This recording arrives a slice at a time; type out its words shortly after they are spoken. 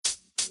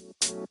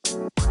What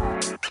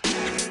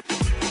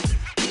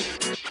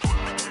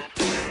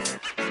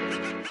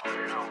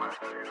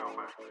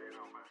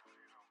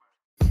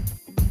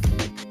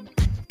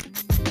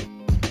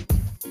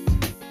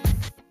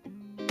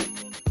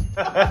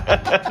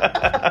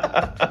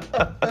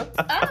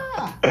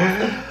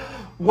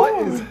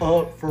is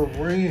up,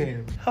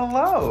 friend?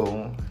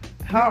 Hello.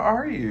 How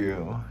are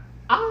you?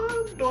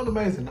 I'm doing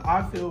amazing.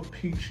 I feel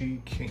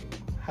peachy keen.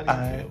 How do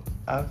you feel?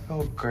 I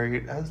feel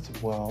great as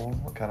well.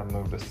 I gotta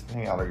move this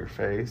thing out of your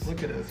face.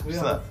 Look at us. We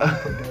have a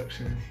full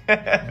production.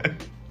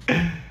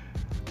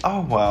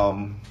 Oh,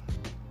 well.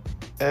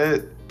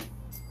 It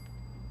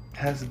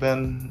has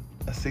been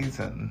a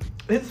season.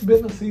 It's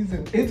been a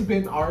season. It's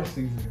been our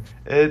season.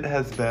 It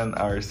has been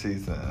our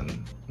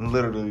season.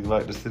 Literally,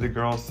 like the city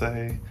girls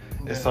say,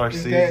 it's our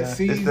season. It's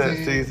that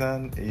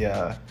season.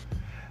 Yeah.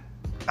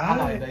 I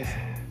like that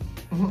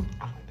song.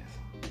 I like that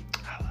song.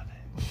 I love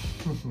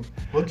it.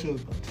 What you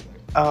was about to say?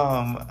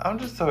 I'm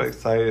just so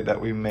excited that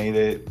we made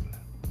it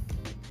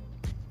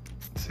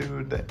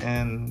to the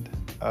end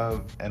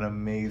of an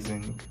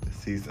amazing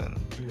season.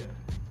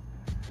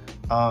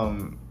 Yeah.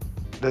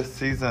 This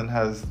season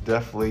has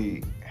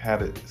definitely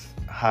had its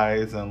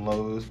highs and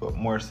lows, but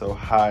more so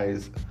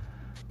highs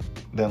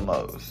than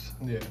lows.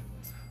 Yeah.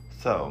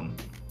 So,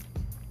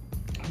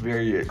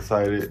 very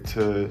excited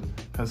to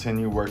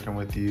continue working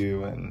with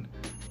you, and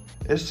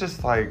it's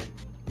just like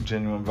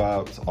genuine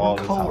vibes all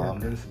the time.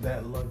 Coworkers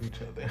that love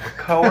each other.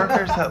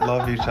 Coworkers that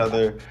love each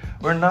other.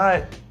 We're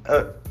not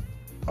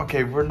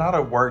we're not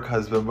a work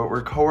husband, but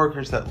we're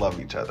coworkers that love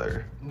each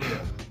other.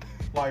 Yeah.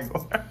 Like,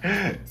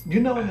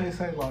 you know when they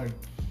say, like,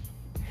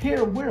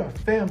 here we're a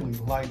family.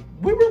 Like,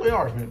 we really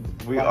are a family.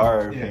 We like,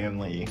 are a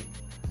family.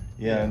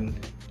 Yeah.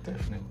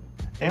 Definitely.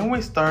 And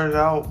we started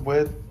out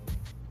with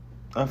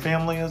a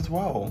family as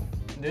well.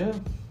 Yeah.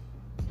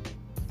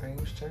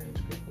 Things change,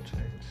 people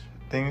change.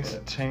 Things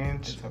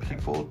change, okay.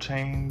 people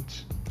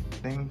change,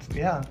 things,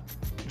 yeah.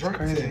 It's Drake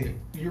crazy. said it.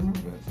 You remember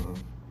that song?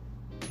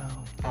 No.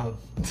 Oh.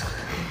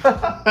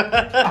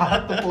 I'll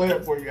have to play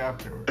it for you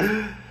afterwards.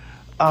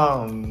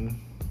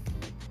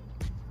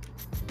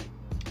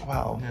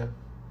 Wow. Yeah.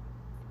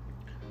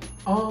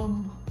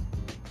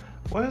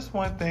 What is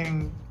one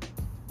thing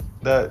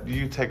that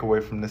you take away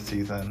from this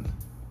season?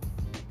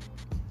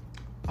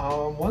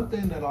 One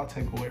thing that I'll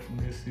take away from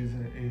this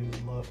season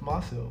is love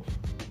myself.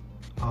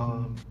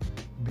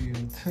 Be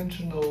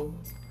intentional.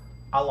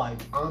 I like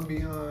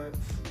ambiance.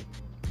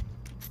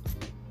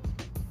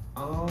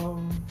 I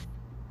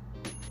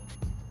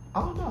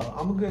don't know.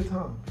 I'm a good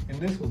time. And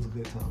this was a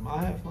good time.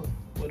 I had fun.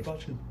 What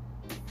about you?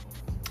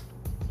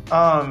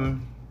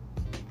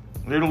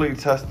 Literally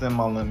testing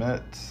my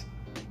limits.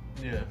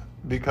 Yeah.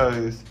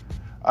 Because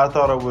I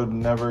thought I would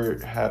never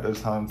had the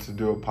time to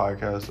do a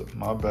podcast with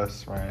my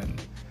best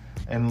friend.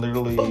 And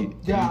literally,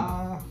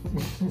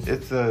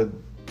 it's a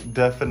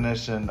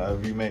definition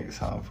of you make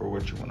time for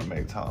what you want to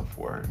make time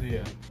for.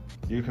 Yeah.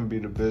 You can be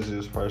the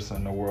busiest person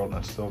in the world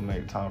and still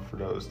make time for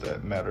those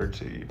that matter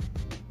to you.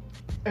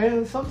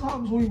 And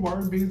sometimes we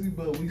were busy,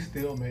 but we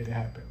still made it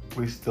happen.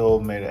 We still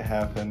made it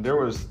happen. There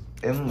was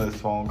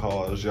endless phone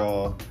calls,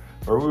 y'all,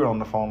 where we were on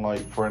the phone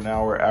like for an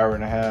hour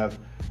and a half.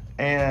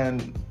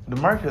 And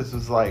DeMarcus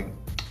was like,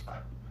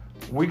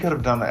 we could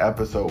have done an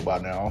episode by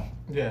now.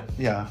 Yeah.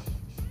 Yeah.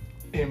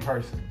 In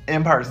person.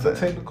 The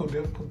technical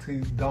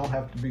difficulties don't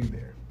have to be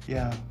there.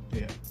 Yeah.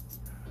 Yeah.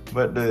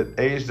 But the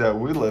age that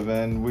we live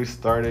in, we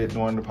started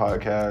doing the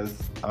podcast.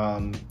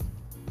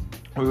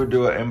 We would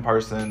do it in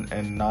person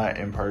and not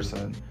in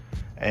person.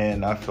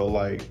 And I feel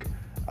like,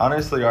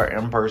 honestly, our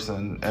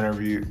in-person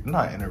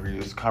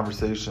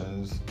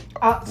conversations.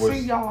 See,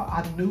 y'all,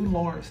 I knew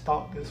Lawrence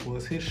thought this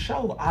was his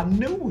show. I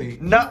knew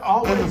it. No, I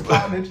always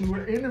thought that you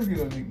were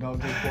interviewing me. No,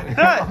 just playing.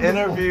 Not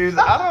interviews.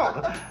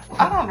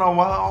 I don't know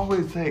why I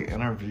always say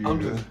interviews.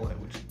 I'm just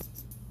playing with you.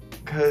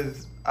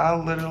 Because I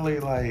literally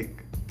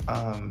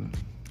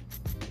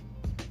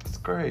it's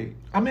great.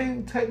 I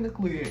mean,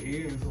 technically it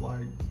is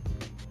like,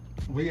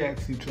 we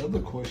ask each other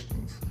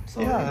questions. So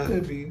it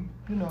could be,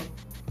 an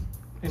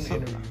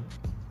interview.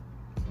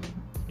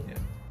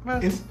 Yeah.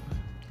 It's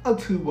a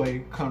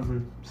two-way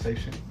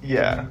conversation.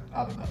 Yeah.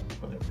 I don't know,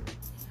 whatever.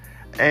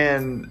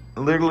 And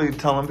literally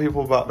telling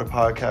people about the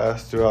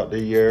podcast throughout the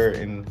year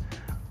and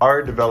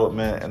our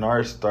development and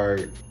our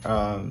start,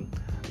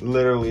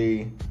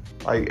 literally,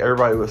 like,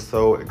 everybody was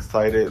so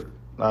excited.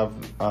 I've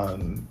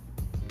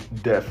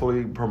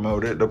definitely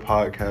promoted the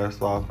podcast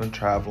while I've been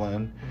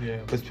traveling. Yeah.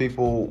 Because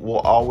people will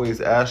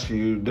always ask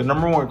you, the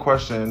number one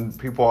question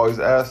people always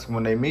ask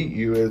when they meet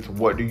you is,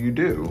 what do you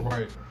do?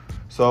 Right.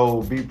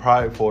 So be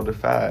prideful of the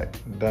fact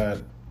that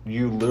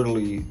you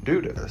literally do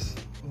this.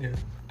 Yeah,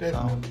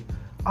 definitely. So,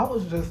 I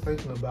was just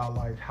thinking about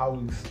like how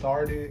we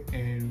started,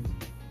 and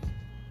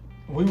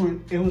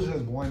it was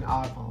just one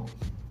iPhone.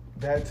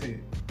 That's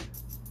it.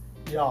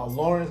 Y'all,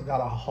 Lawrence got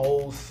a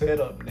whole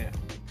setup now.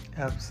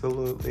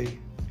 Absolutely.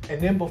 And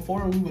then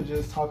before we would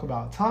just talk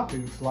about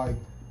topics, like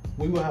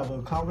we would have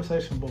a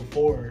conversation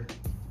before,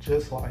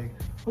 just like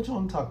what you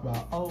want to talk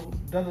about? Oh,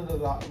 da da da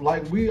da.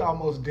 Like, we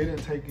almost didn't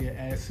take it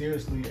as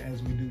seriously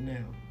as we do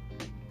now.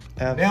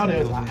 Absolutely. Now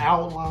there's an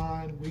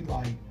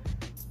outline.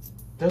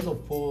 There's a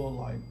full,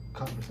 like,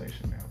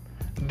 conversation now.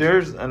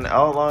 There's an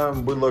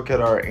outline. We look at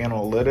our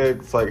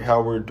analytics, like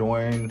how we're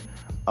doing.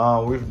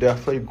 We've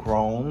definitely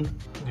grown.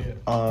 Yeah.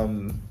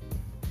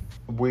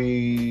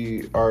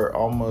 We are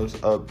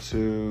almost up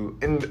to,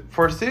 and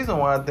for season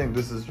 1, I think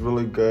this is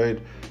really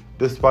good,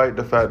 despite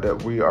the fact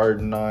that we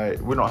don't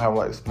have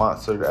like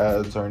sponsored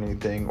ads or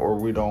anything, or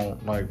we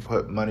don't like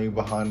put money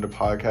behind the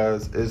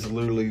podcast. It's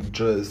literally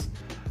just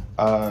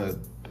a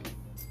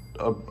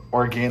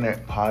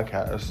organic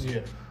podcast.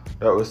 Yeah.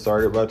 That was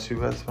started by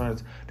two best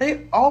friends.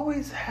 They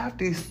always have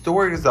these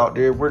stories out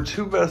there where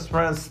two best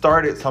friends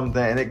started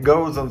something and it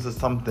goes into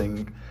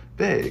something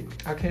big.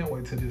 I can't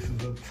wait till this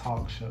is a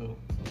talk show.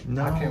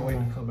 No. I can't wait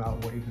to come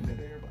out waving at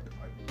everybody.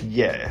 Like,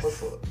 Yes.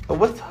 what's up?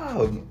 What's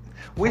up?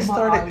 We I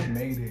started.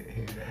 made it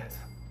here, guys.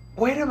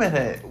 Wait a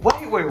minute.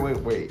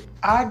 Wait.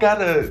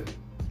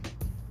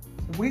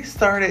 We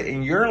started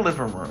in your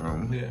living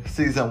room. Yeah.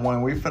 Season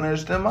 1. We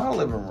finished in my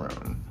living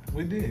room.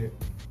 We did.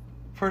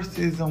 For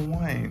season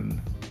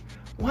 1.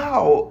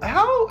 Wow.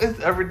 How is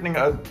everything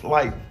a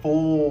like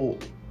full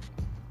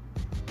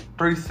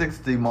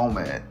 360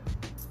 moment?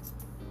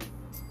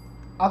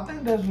 I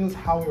think that's just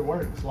how it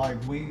works. Like,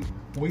 we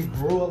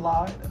grew a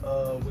lot.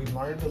 We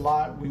learned a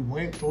lot. We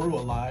went through a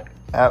lot.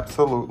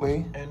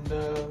 Absolutely. And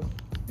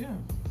yeah.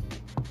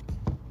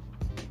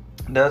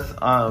 That's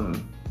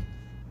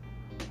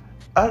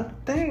I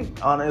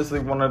think honestly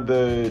one of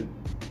the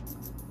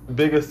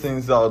biggest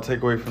things that I'll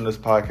take away from this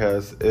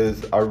podcast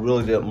is I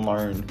really didn't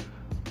learn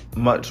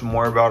much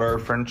more about our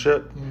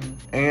friendship.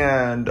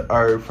 And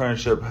our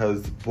friendship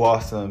has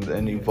blossomed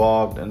and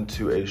evolved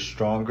into a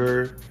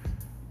stronger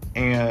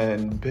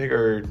and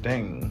bigger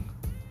thing.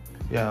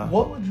 Yeah.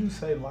 What would you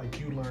say, like,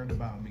 you learned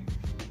about me?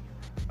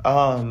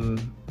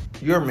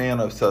 You're a man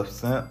of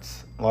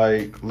substance.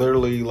 Like,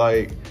 literally,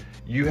 like,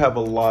 you have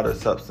a lot of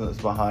substance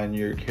behind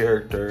your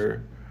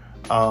character.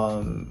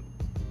 And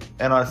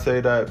I say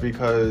that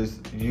because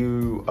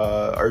you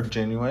are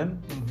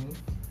genuine.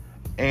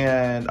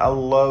 And I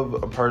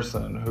love a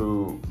person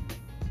who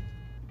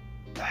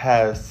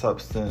has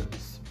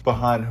substance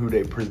behind who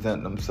they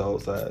present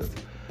themselves as.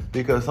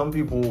 Because some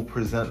people will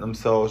present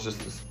themselves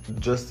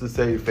just to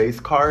say face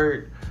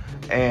card,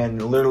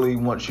 and literally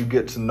once you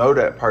get to know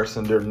that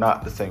person, they're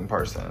not the same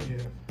person.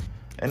 Yeah.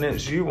 And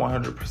it's you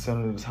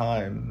 100% of the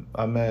time.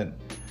 I mean,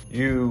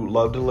 you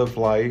love to live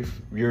life.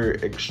 You're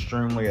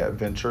extremely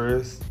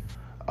adventurous.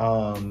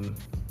 You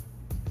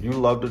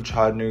love to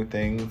try new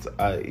things,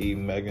 i.e.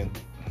 Megan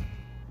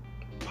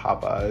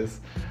Popeyes.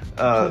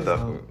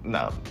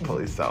 No,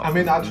 please don't. I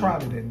mean, I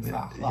tried it in.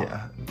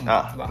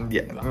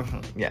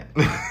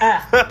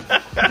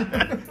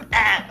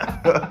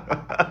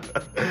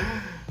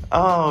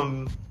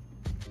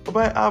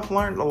 But I've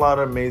learned a lot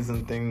of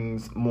amazing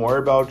things more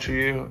about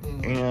you,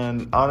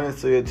 and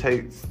honestly, it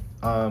didn't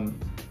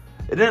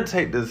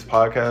take this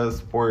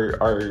podcast for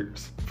our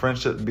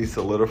friendship to be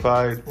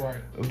solidified, Right.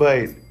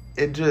 but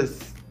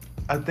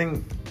I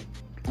think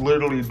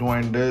literally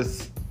doing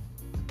this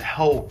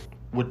helped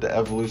with the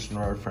evolution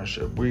of our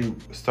friendship. We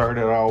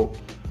started out,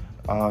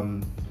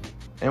 and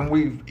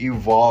we've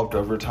evolved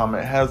over time.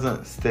 It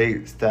hasn't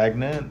stayed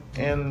stagnant,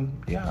 and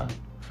yeah,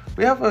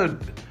 we have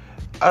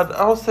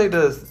I'll say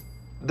this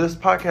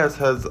podcast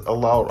has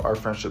allowed our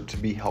friendship to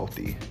be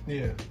healthy.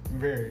 Yeah,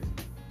 very.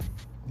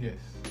 Yes.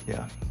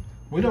 Yeah.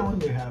 We don't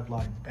really have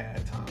like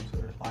bad times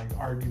or like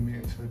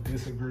arguments or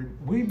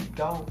disagreements.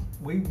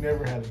 We've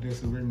never had a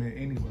disagreement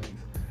anyways.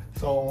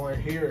 So on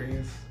here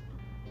is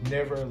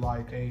never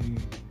like a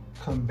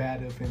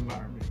combative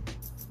environment.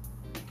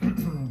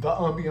 The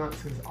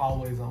ambiance is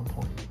always on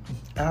point.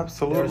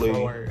 Absolutely. There's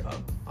no worry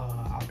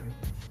out there.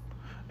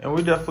 And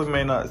we definitely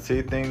may not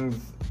see things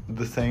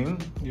the same,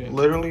 Yeah.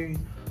 literally,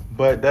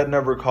 but that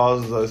never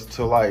causes us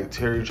to like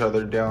tear each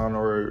other down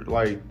or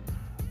like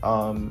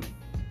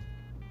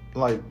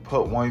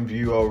put one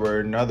view over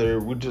another.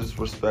 We just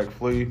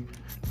respectfully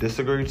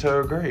disagree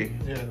to agree.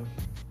 Yeah.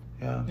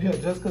 Yeah. Yeah,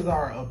 just because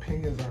our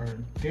opinions are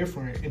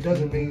different, it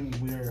doesn't mean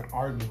we're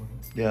arguing.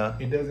 Yeah.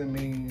 It doesn't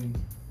mean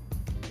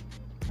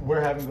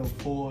we're having a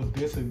full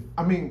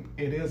I mean,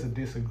 it is a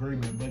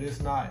disagreement, but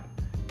it's not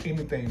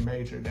anything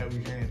major that we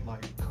can't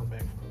like come back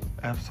from.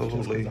 Absolutely.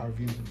 Just because our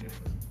views are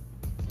different.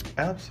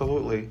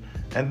 Absolutely.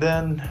 And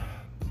then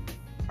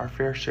our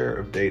fair share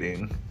of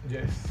dating.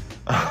 Yes.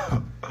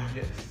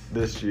 Yes.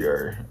 This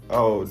year.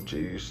 Oh,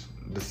 geez.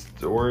 The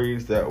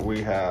stories that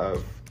we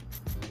have.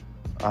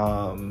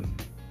 Oh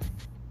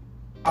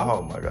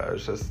my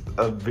gosh. Just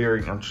a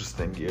very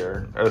interesting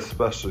year,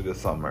 especially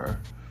this summer.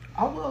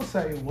 I will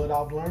say what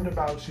I've learned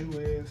about you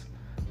is,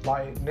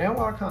 like, now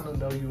I kind of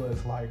know you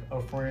as like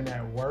a friend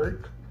at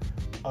work,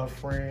 a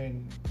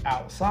friend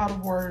outside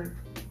of work.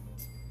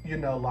 You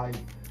know, like,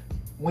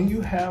 when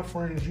you have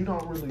friends, you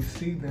don't really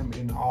see them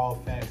in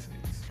all facets.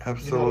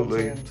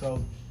 Absolutely. You know what I'm saying?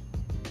 So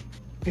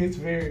it's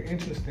very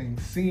interesting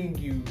seeing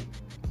you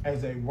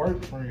as a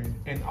work friend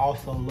and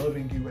also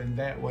loving you in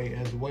that way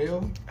as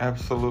well.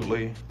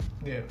 Absolutely.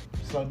 Yeah.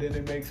 So then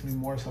it makes me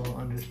more so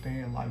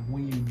understand, like,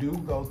 when you do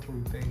go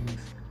through things,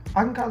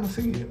 I can kind of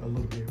see it a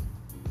little bit.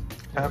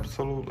 Yeah.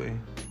 Absolutely.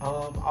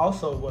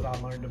 Also, what I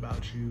learned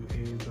about you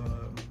is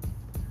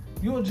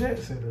you're a jet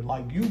setter.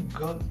 Like, you're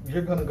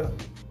gonna go.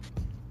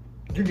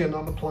 You're getting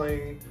on the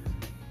plane.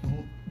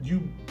 You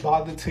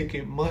buy the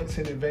ticket months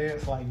in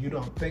advance. Like, you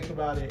don't think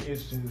about it.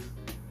 It's just,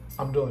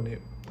 I'm doing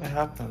it. It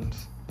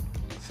happens.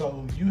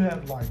 So you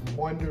have like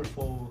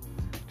wonderful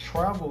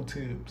travel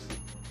tips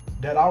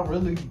that I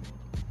really,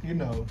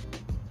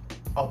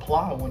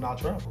 apply when I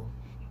travel.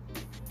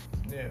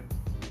 Yeah.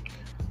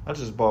 I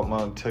just bought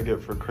my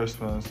ticket for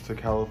Christmas to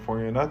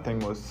California, and that thing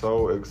was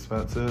so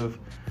expensive.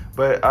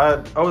 But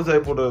I was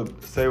able to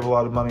save a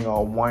lot of money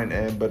on one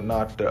end, but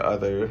not the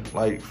other.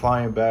 Like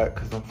flying back,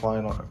 because I'm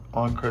flying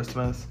on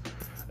Christmas.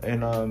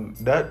 And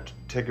that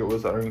ticket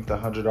was underneath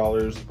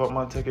 $100, but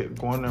my ticket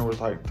going there was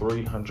like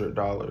 $300.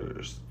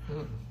 Mm.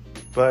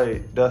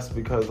 But that's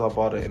because I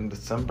bought it in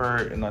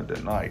December, and I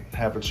did not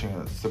have a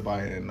chance to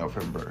buy it in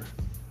November.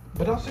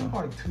 But I think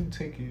like 2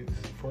 tickets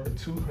for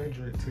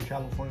 $200 to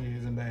California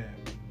isn't bad.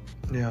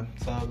 Yeah.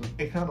 So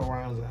it kind of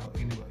rounds out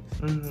anyways.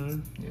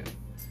 Mm-hmm. Yeah.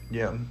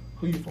 Yeah.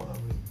 Who you flying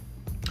with?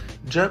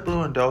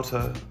 JetBlue and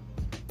Delta.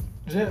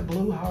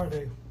 JetBlue, how are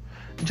they?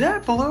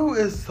 JetBlue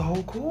is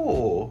so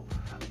cool.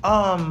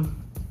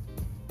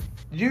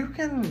 You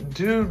can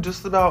do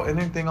just about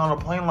anything on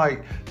a plane.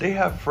 Like, they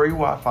have free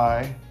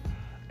Wi-Fi.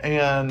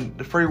 And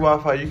the free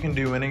Wi-Fi, you can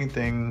do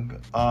anything.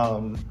 I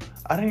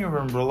didn't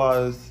even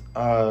realize,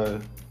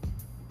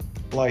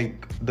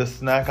 like, the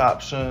snack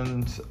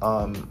options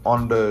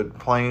on the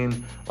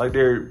plane. Like,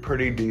 they're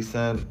pretty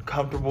decent.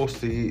 Comfortable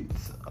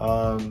seats.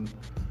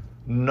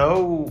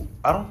 No,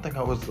 I don't think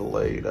I was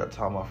delayed that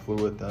time I flew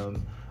with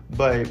them.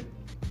 But,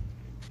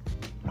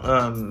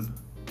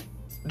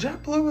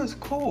 JetBlue is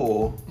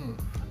cool.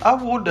 I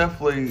will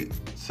definitely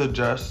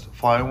suggest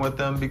flying with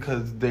them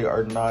because they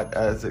are not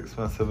as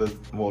expensive as,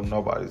 well,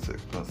 nobody's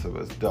expensive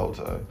as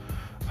Delta.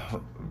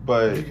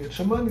 But you get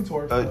your money's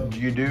worth.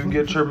 You do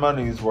get your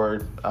money's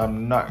worth.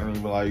 I'm not going to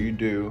even lie, you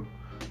do.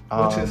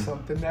 Which is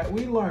something that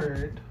we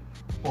learned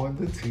on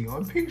the Tea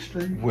on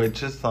Peachtree.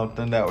 Which is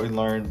something that we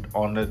learned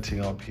on the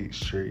Tea on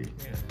Peachtree.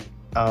 Yeah.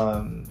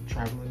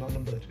 Traveling on a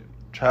budget.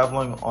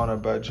 Traveling on a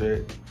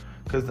budget.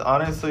 Because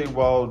honestly,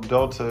 while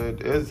Delta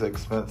is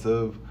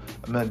expensive,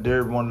 I mean,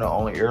 they're one of the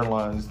only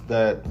airlines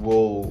that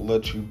will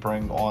let you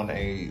bring on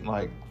a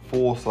like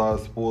full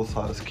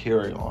size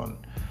carry-on.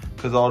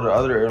 Because all the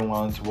other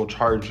airlines will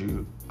charge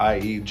you,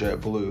 i.e.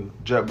 JetBlue.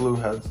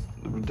 JetBlue has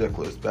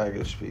ridiculous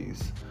baggage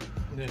fees.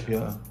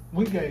 Yeah.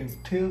 We gave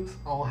tips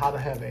on how to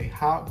have a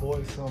hot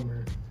boy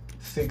summer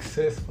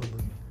successfully.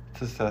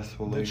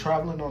 The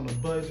traveling on a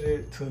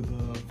budget, to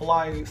the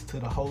flights, to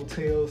the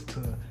hotels,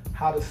 to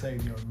how to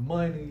save your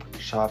money.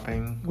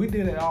 Shopping. We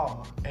did it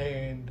all.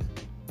 And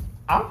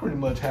I pretty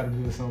much had a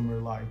good summer.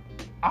 Like,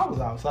 I was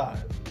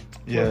outside.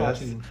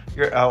 Yes.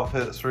 Your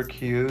outfits were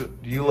cute.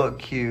 You look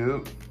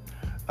cute.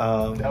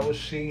 That was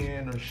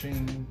Shein or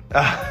Sheen.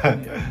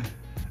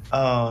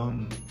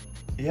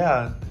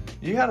 Yeah,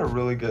 you had a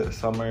really good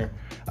summer.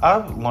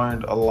 I've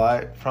learned a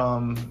lot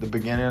from the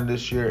beginning of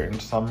this year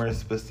and summer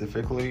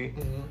specifically.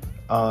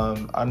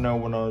 Mm-hmm. I know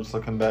when I was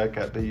looking back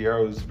at the year,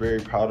 I was very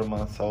proud of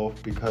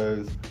myself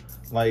because,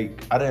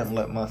 like, I didn't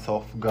let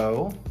myself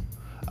go.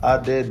 I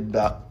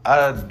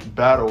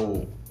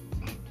battle.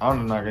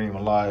 I'm not gonna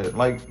even lie.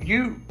 Like,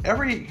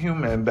 every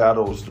human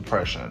battles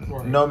depression,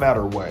 right, no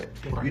matter what.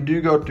 Right. You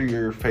do go through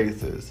your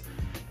phases.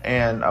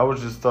 And I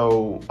was just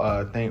so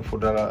thankful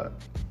that I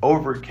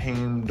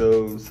overcame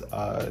those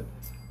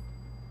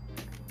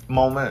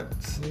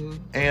moments. Mm-hmm.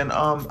 And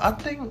I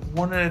think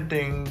one of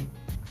the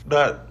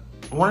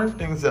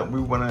things that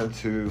we went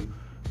into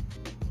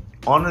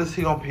on the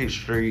Tea on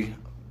Peachtree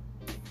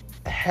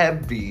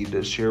heavy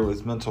this year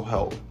was mental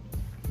health.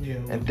 Yeah.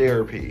 And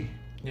therapy.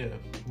 Yeah.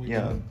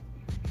 Yeah.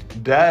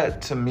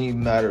 That to me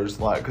matters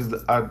a lot because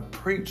I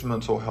preach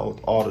mental health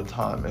all the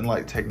time and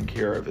like taking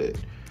care of it.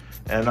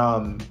 And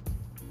I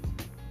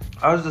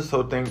was just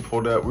so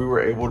thankful that we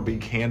were able to be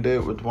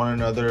candid with one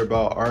another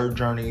about our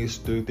journeys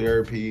through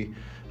therapy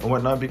and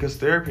whatnot, because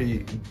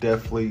therapy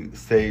definitely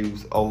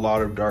saves a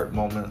lot of dark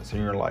moments in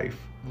your life.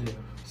 Yeah.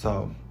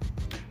 So,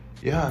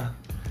 yeah.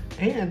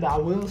 And I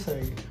will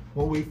say,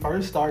 when we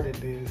first started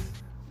this,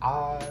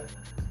 I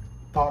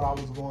thought I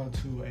was going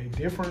to a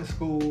different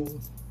school.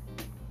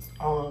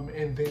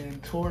 And then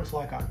towards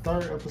like our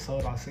 3rd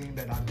episode, I seen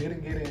that I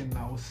didn't get in, and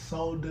I was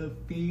so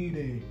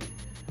defeated.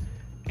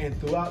 And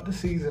throughout the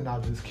season, I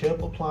just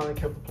kept applying.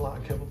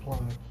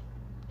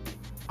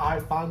 I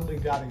finally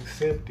got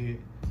accepted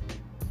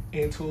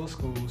into a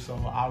school, so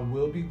I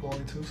will be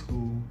going to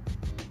school.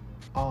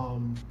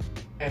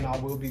 And I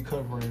will be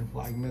covering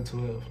like mental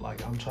health.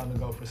 Like, I'm trying to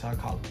go for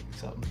psychology,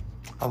 something.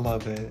 I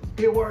love it.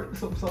 It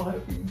works. I'm so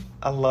happy.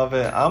 I love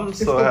it. I'm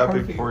so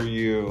happy for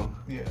you.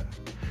 Yeah.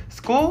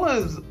 School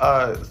is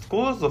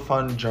a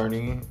fun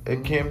journey.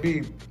 It can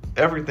be,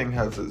 everything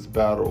has its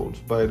battles,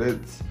 but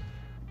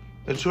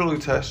It truly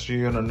tests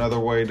you in another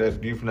way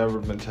that you've never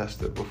been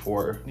tested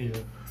before. Yeah.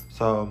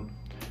 So,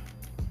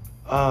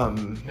 now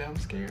I'm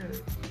scared.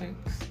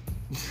 Thanks.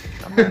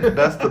 I mean,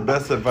 that's the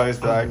best advice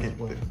that I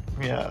can.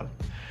 Yeah.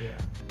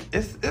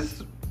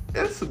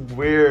 It's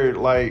weird,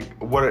 like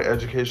what an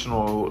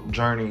educational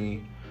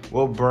journey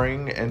will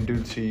bring and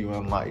do to you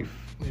in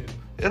life. Yeah.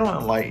 It'll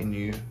enlighten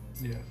you.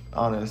 Yeah.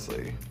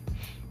 Honestly.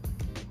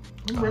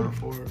 I'm ready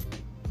for it.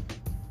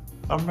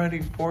 I'm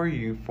ready for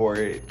you for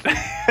it.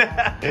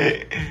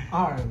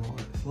 All right,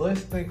 Lawrence.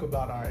 Let's think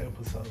about our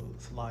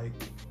episodes. Like,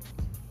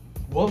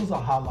 what was a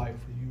highlight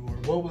for you, or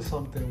what was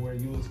something where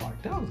you was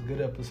like, that was a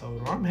good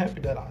episode, or I'm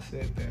happy that I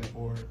said that,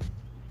 or.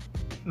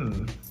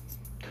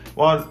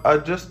 Well, I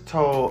just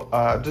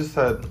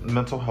said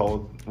mental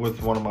health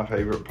was one of my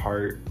favorite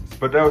parts,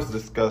 but that was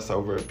discussed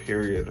over a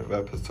period of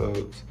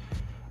episodes.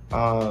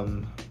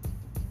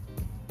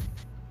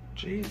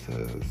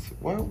 Jesus,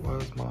 what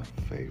was my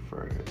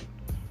favorite?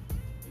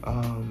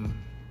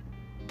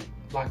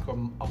 Like a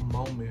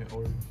moment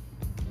or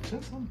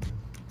just something.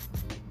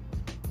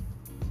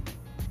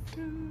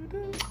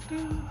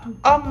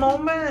 A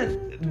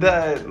moment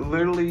that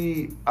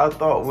literally I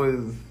thought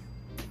was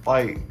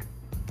like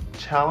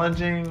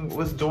challenging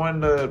was doing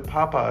the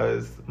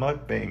Popeyes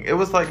mukbang. It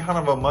was like kind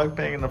of a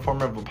mukbang in the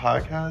form of a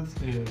podcast.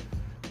 Yeah.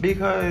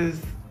 Because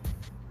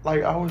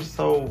like I was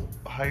so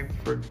hyped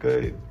for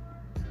good.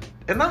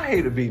 And I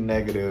hate to be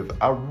negative.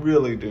 I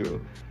really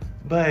do.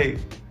 But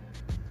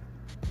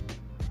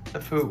the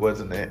food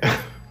wasn't it.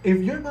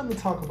 If you're going to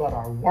talk about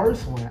our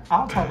worst one,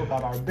 I'll talk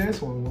about our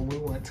best one when we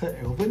went to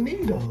El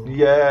Venito.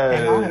 Yes.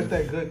 And I had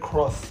that good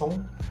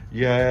croissant.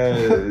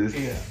 Yes.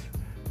 Yeah.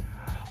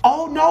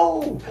 Oh,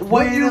 no.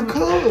 When you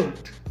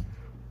cooked.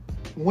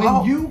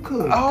 You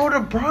cooked. Oh,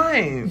 the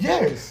brines.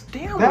 Yes.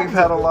 Damn, we've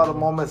had a lot of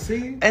moments.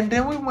 See? And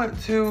then we went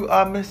to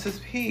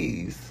Mrs.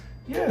 P's.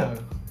 Yeah.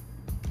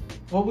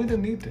 Well, we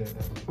didn't eat there,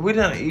 though. We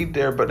didn't eat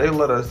there, but they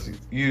let us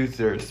use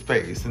their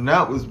space. And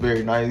that was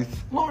very nice.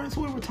 Lawrence,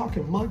 we were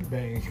talking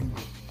mukbang.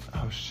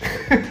 Oh, shit.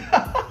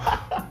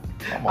 I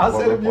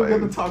said if you're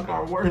going to talk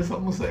our worst,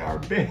 I'm going to say our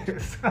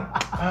best.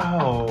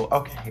 Oh,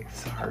 okay.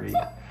 Sorry.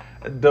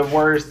 The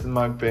worst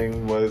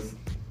mukbang was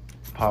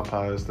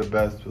Popeyes. The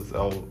best was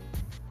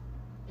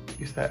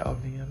You said El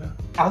Venito?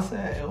 I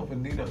said El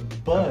Venito,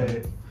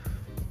 but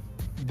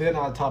then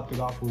I topped it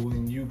off with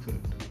when you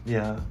cooked.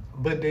 Yeah.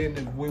 But then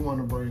if we want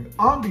to bring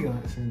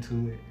ambiance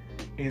into it,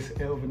 it's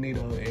El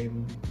Venito,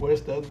 and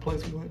where's the other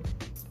place we went?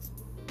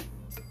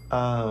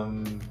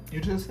 You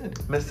just said it.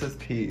 Mrs.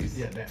 P's.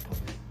 Yeah, that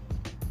place.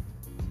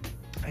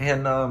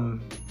 And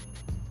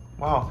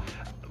wow,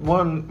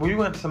 when we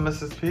went to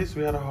Mrs. P's,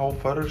 we had a whole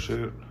photo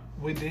shoot.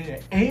 We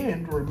did,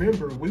 and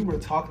remember we were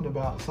talking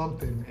about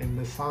something, and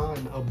the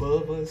sign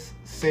above us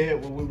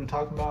said what we were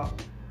talking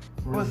about,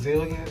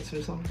 resilience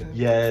or something.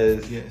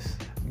 Yes. Yes.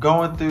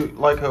 Going through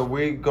like a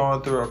week,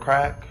 going through a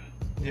crack.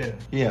 Yeah.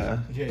 Yeah.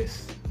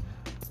 Yes.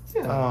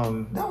 Yeah.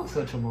 That was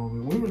such a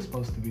moment. We were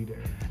supposed to be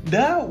there.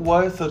 That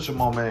was such a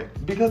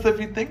moment because if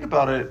you think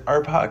about it,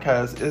 our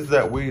podcast is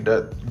that we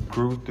that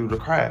grew through the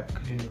crack.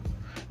 Yeah.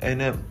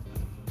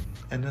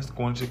 And it's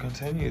going to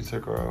continue to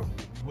grow.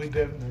 We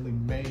definitely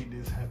made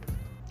this happen.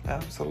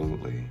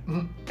 Absolutely.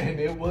 And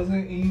it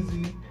wasn't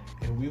easy,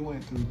 and we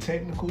went through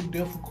technical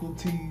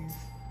difficulties,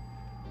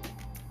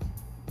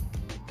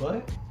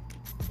 but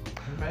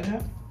we made it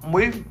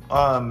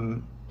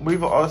happen.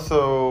 We've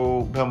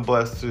also been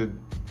blessed to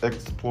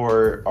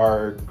explore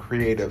our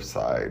creative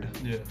side.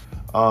 Yeah.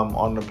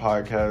 On the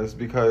podcast,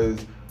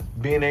 because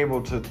being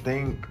able to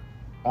think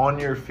on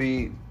your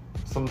feet,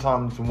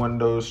 sometimes when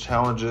those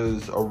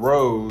challenges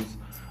arose,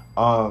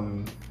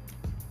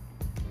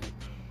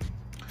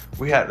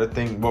 we had to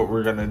think what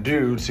we're gonna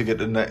do to get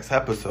the next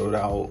episode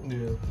out.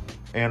 Yeah.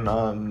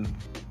 And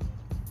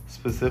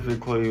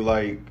specifically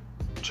like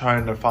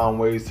trying to find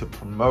ways to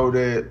promote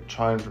it,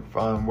 trying to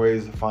find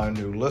ways to find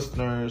new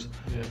listeners,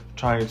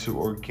 trying to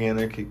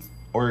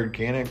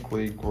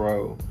organically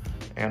grow.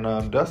 And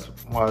that's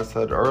why I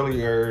said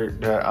earlier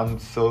that I'm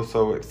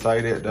so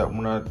excited that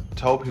when I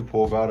tell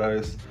people about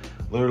us,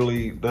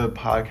 literally the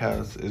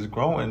podcast is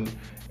growing,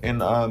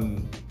 and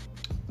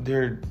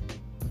they're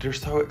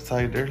so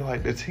excited. They're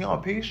like, "Is he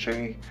on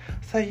Peachtree?"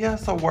 I say, "Yeah,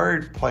 it's a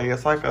wordplay.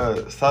 It's like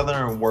a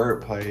southern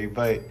wordplay,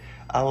 but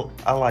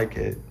I like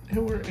it."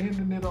 And we're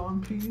ending it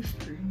on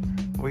Peachtree.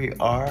 We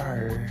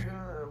are. Oh my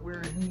God,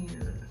 we're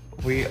here.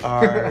 We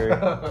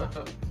are.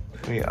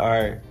 We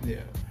are.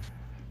 Yeah.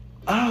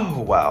 Oh,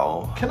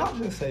 wow. Can I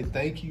just say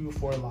thank you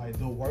for like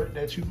the work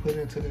that you put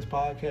into this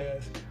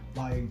podcast?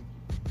 Like,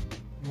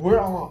 we're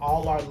on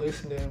all our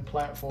listening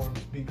platforms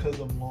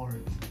because of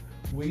Lawrence.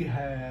 We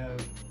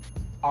have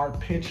our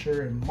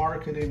picture and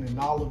marketing and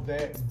all of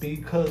that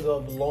because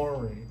of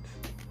Lawrence.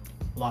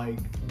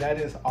 Like, that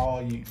is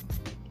all you.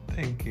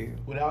 Thank you.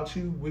 Without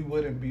you, we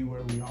wouldn't be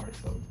where we are.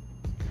 So,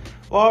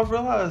 well, I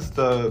realized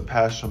the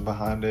passion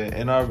behind it,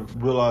 and I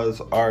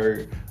realized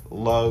our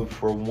love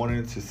for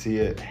wanting to see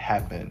it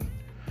happen.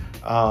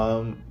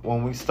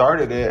 When we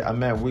started it,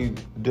 we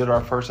did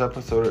our first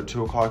episode at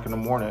 2:00 in the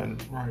morning.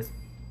 Right.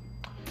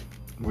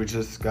 we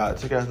just got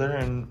together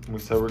and we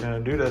said we're gonna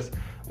do this.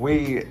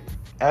 We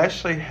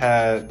actually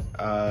had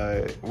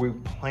we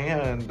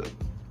planned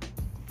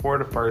for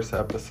the first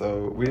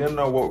episode. We didn't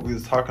know what we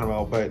was talking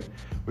about, but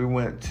we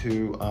went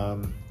to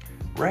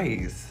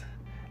Ray's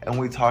and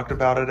we talked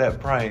about it at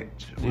brunch.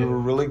 Yeah. We were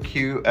really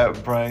cute at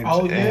brunch.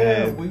 Oh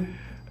yeah,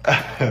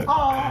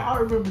 I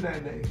remember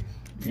that day.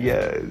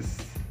 Yes,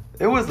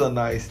 it was a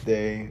nice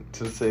day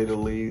to say the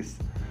least.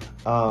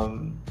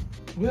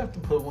 We have to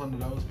put one of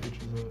those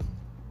pictures up.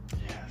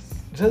 Yes.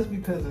 Just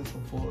because it's a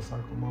full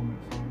circle moment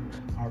from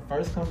our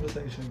first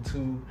conversation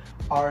to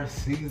our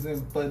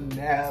season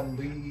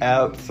finale.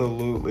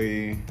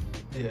 Absolutely.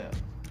 Yeah.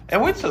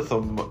 And we took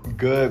some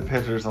good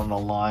pictures on the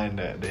line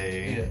that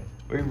day. Yeah.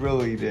 We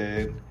really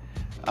did.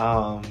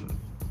 That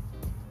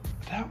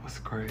was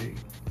great.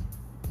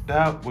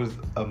 That was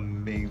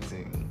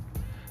amazing.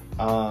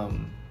 What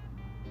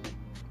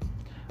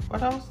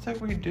else did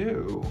we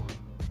do?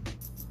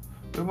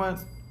 We went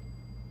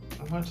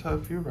to a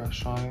few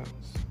restaurants.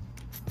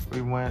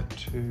 We went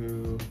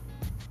to,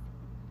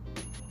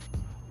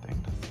 I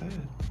think that's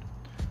it.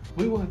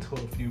 We went to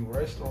a few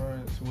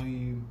restaurants.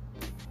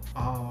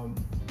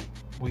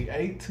 We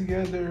ate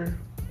together.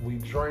 We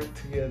drank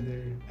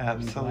together.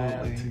 Absolutely. We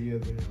laughed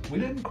together. We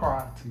didn't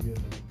cry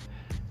together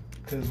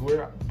because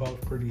we're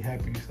both pretty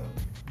happy. So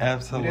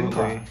absolutely. We didn't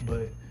cry,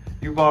 but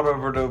you brought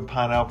over the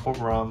pineapple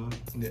rum.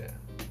 Yeah.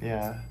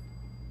 Yeah.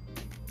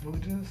 We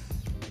just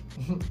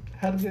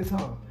had a good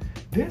time.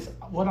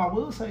 What I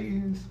will say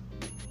is,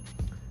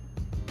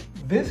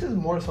 this is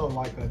more so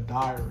like a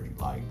diary.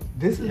 Like,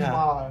 this is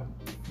my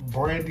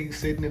Brandy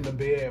sitting in the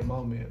bed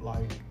moment.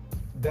 Like,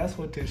 that's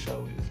what this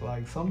show is.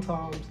 Like,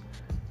 sometimes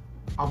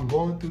I'm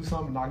going through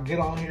something, I get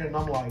on here and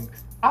I'm like,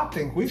 I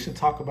think we should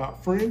talk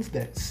about friends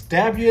that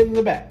stab you in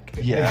the back.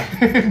 Yeah.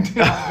 And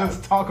then I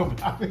just talk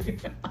about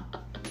it.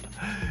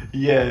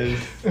 Yes.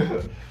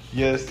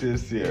 Yes.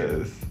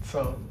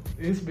 So,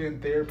 it's been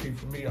therapy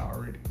for me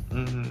already.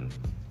 Mm-hmm.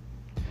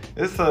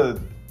 It's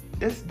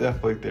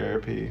definitely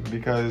therapy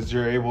because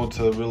you're able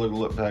to really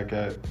look back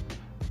at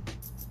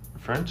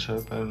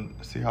friendship and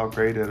see how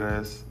great it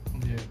is.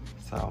 Yeah.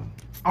 So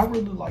I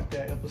really like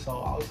that episode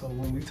also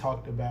when we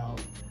talked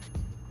about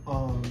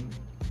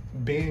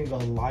being a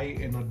light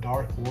in a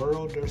dark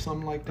world or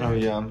something like that. Oh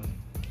yeah.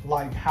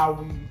 Like how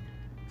we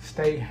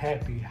stay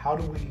happy. How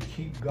do we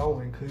keep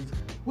going? Because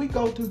we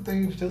go through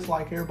things just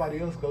like everybody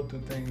else go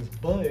through things,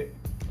 but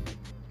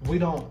we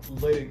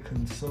don't let it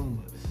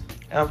consume us.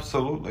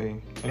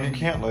 Absolutely. And you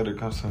can't let it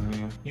consume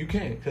you. You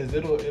can't, because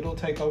it'll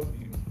take over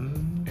you.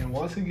 Mm-hmm. And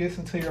once it gets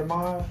into your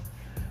mind,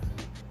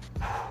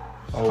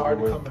 it's hard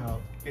to come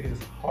out. It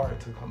is hard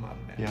to come out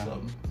of that. Yeah. So,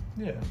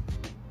 yeah.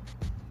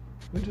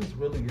 We just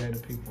really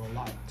gave the people a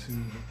lot to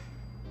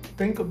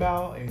think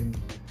about and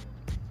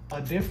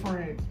a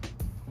different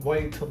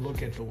way to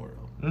look at the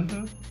world.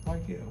 Mm-hmm.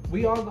 Like, yeah,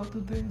 we all go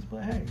through things,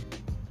 but hey,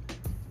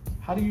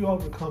 how do you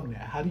overcome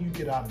that? How do you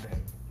get out of that?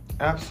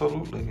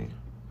 Absolutely.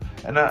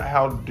 And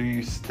how do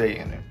you stay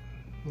in it?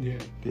 Yeah.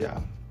 Yeah.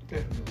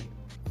 Definitely.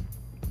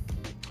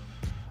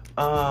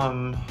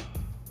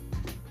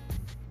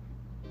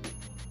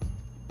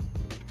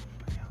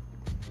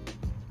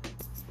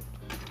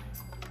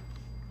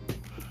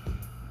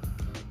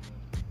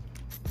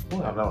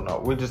 What? I don't know.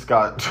 We just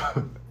got...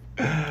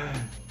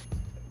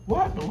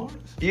 What,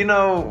 Lawrence? You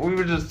know, we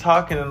were just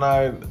talking and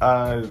I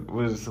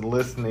was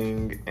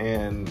listening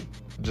and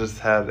just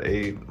had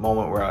a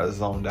moment where I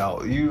zoned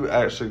out. You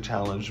actually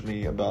challenged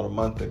me about a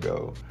month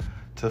ago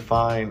to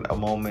find a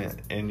moment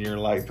in your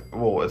life.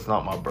 Well, it's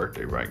not my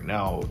birthday right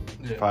now,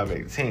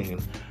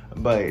 5/18,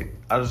 but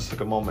I just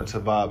took a moment to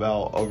vibe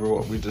out over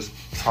what we just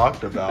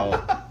talked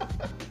about.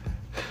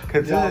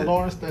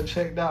 Lawrence done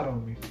checked out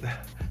on me.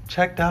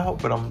 Checked out,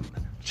 but I'm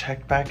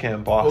checked back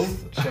in, boss.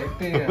 Oh,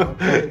 checked in,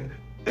 okay.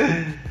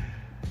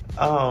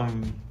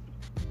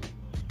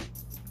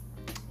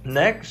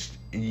 Next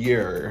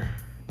year,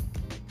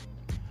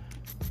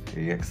 are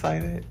you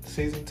excited?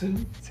 Season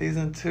 2?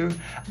 Season 2?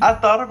 I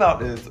thought about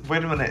this.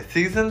 Wait a minute.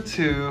 Season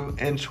 2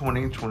 in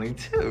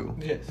 2022.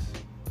 Yes.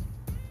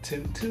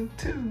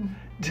 222.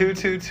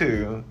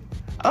 222.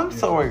 I'm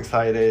so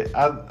excited.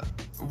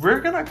 We're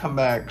going to come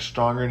back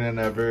stronger than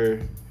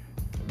ever,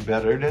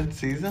 better than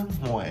season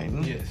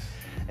 1. Yes.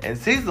 And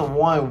season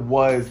 1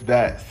 was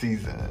that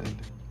season.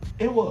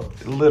 It was.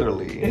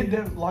 Literally.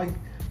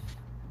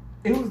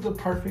 It was the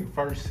perfect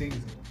first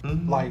season.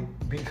 Mm-hmm. Like,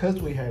 because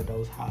we had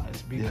those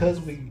highs,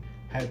 because we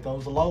had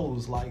those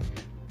lows, like,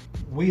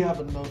 we have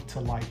enough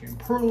to, like,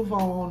 improve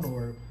on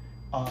or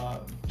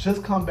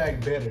just come back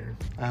better.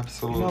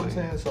 Absolutely. You know what I'm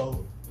saying?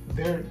 So,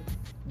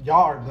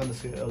 y'all are going to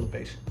see an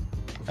elevation.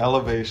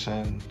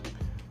 Elevation.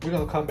 We're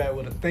going to come back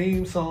with a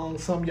theme song,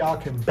 some y'all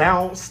can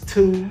bounce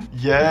to.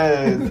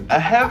 Yes. A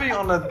heavy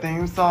on the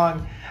theme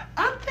song.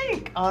 I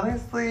think,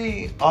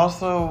 honestly,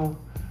 also...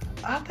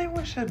 I think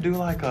we should do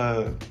like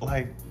a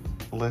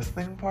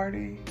listening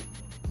party,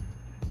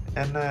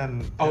 and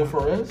then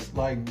for us,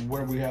 like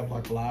where we have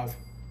like live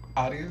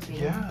audience.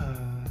 Yeah,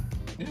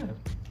 yeah,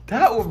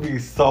 that would be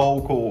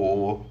so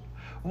cool.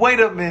 Wait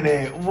a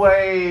minute.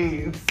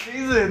 Wait.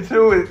 Season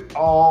 2 is...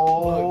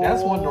 Oh. Look,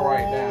 that's one to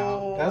write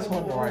down. That's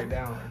one to write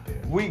down right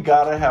there. We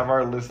gotta have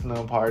our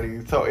listening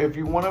party. So if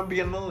you want to be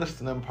in the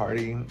listening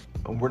party,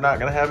 we're not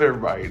gonna have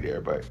everybody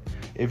there, but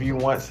if you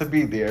want to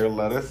be there,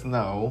 let us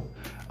know.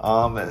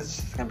 It's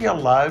just gonna be a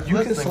live.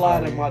 You can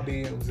slide party. in my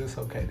DMs. It's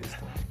okay this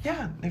time.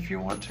 Yeah, if you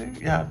want to.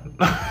 Yeah.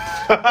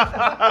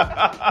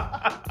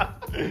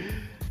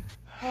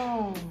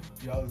 Oh,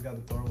 you always got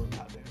to throw one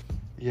out there.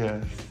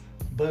 Yes.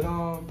 But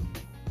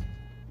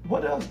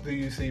what else do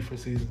you see for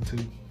season 2?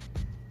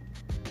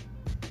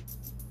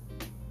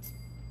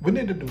 We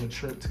need to do a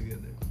trip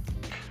together.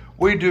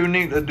 We do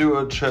need to do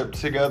a trip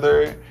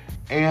together,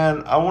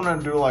 and I want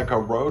to do like a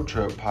road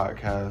trip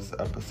podcast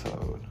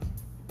episode.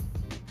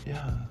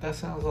 Yeah. That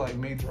sounds like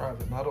me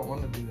driving. I don't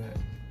want to do that.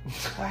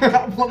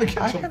 I want to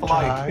catch a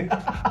flight.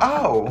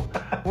 Oh,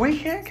 we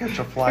can't catch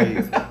a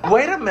flight.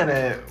 Wait a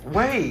minute.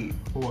 Wait.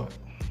 What?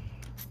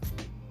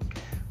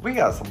 We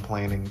got some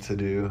planning to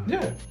do.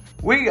 Yeah.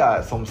 We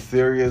got some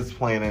serious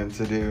planning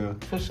to do.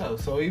 For sure.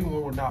 So even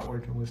when we're not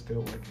working, we're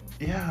still working.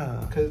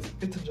 Yeah. Because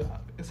it's a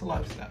job. It's a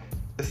lifestyle.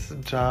 It's a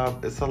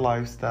job. It's a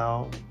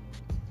lifestyle.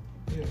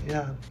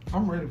 Yeah.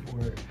 I'm ready for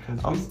it.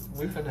 Because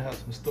we finna have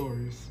some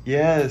stories.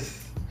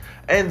 Yes.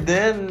 And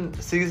then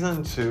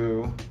season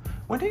 2,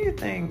 when do you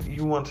think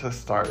you want to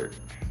start?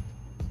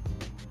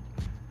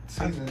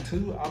 Season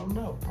 2? I don't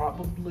know.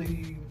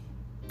 Probably...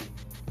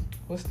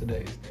 What's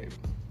today's date?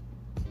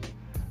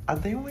 I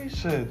think we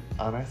should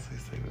honestly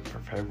save it for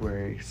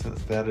February,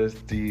 since that is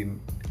the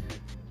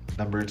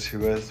number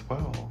 2 as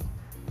well.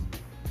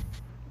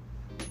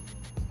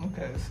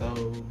 Okay,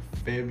 so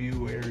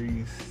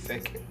February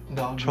 2nd.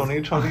 No,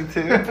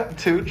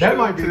 2022? That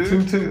might be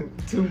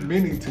too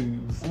many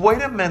twos.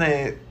 Wait a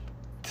minute.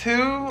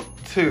 2,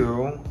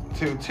 2,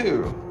 2,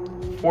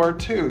 2. 4,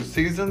 2.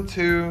 Season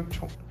 2.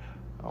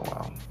 Oh,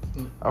 wow.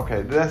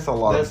 Okay, that's a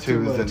lot of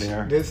twos in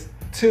there. That's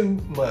too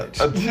much.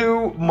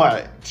 Too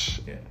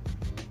much. Yeah.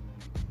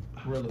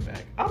 Reel it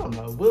back. I don't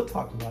know. We'll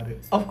talk about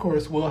it. Of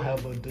course, we'll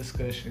have a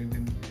discussion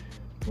and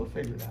we'll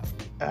figure it out.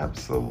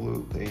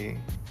 Absolutely.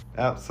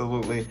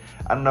 Absolutely.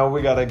 I know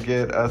we got to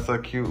get us a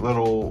cute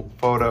little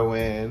photo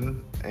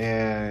in,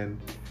 and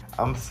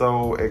I'm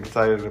so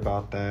excited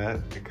about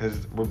that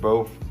because we're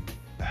both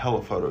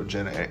hella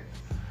photogenic.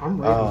 I'm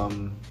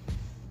ready.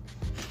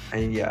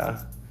 And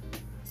yeah.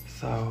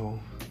 So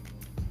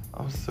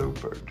I'm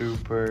super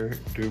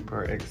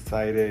duper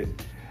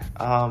excited.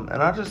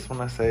 And I just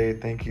want to say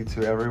thank you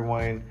to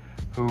everyone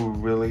who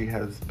really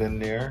has been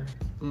there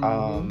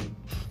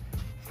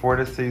for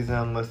the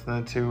season,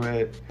 listening to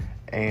it.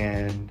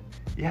 And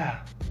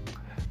yeah,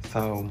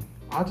 so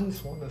I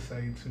just want to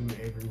say to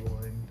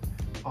everyone,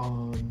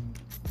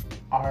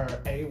 our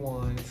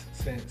A1s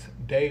since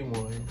day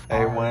one.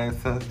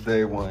 A1 since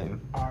day one.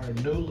 Our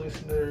new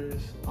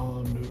listeners,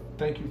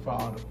 thank you for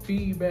all the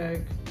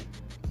feedback.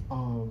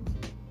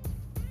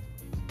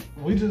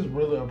 We just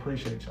really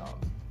appreciate y'all.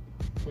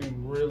 We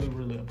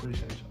really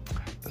appreciate y'all.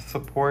 The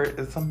support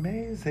is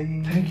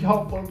amazing. Thank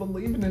y'all for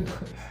believing in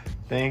us.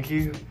 Thank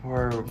you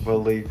for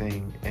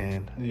believing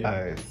in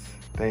us.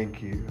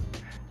 Thank you.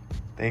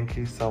 Thank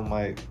you so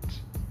much.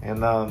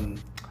 And I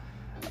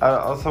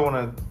also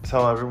want to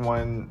tell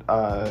everyone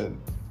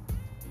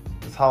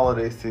this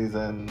holiday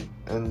season,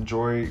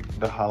 enjoy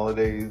the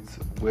holidays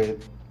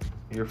with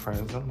your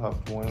friends and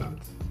loved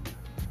ones.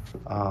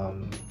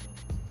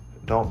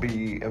 Don't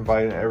be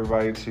inviting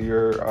everybody to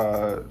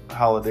your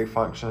holiday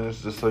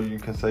functions just so you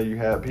can say you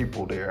had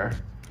people there.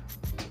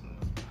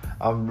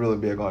 I'm really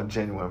big on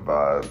genuine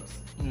vibes.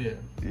 Yeah.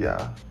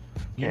 Yeah.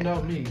 You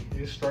know me.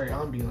 It's straight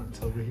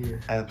ambiance over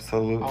here.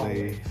 Absolutely.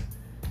 Always.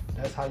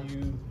 That's how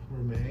you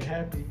remain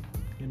happy,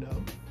 you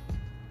know.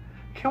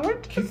 Can we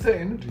keep the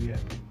energy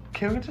happy?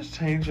 Can we just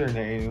change your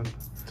name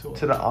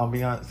to the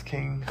Ambiance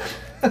King?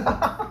 The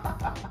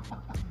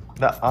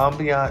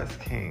Ambiance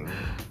King.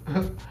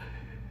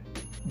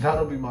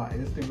 That'll be my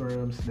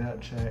Instagram,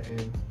 Snapchat,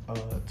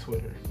 and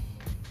Twitter.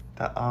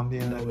 The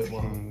Ambiance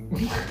King.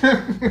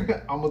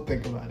 I'm gonna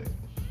think about it.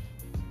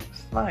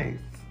 It's nice.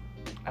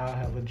 I'll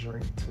have a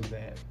drink to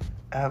that.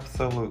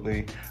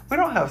 Absolutely. We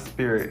don't have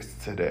spirits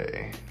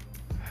today.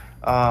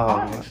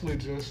 I actually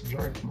just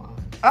drank mine.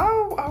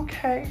 Oh,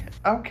 okay.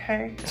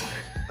 Okay.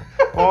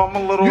 Well, I'm a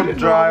little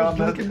dry on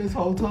drinking this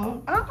whole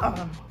time?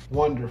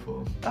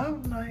 Wonderful. Oh,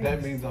 nice.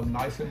 That means I'm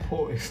nice and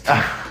poised.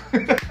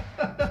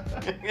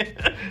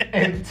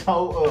 And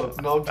toe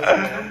up. No, just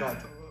I'm not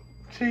toe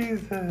up.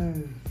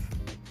 Jesus.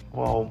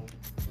 Well,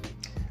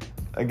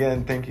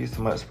 again, thank you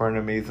so much for an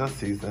amazing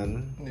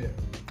season. Yeah.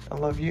 I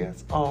love you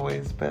as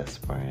always,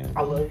 best friend.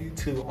 I love you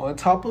too. On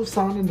top of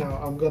signing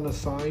out, I'm going to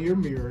sign your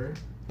mirror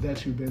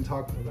that you've been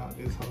talking about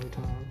this whole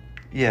time.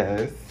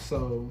 Yes.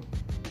 So,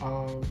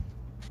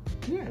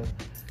 yeah.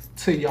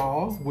 To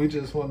y'all, we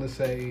just want to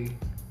say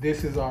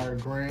this is our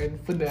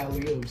grand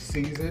finale of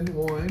season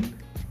 1.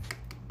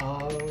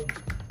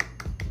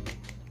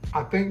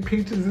 I think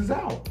Peaches is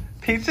out.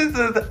 Peaches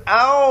is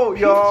out,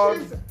 y'all.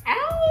 Peaches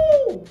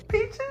out.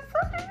 Peaches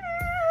out.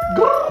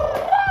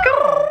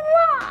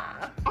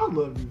 I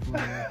love you,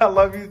 friend. I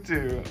love you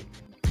too.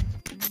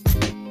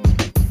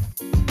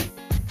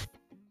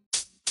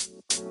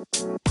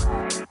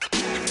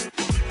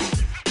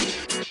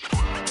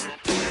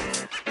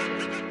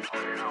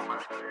 You know,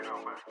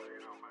 man.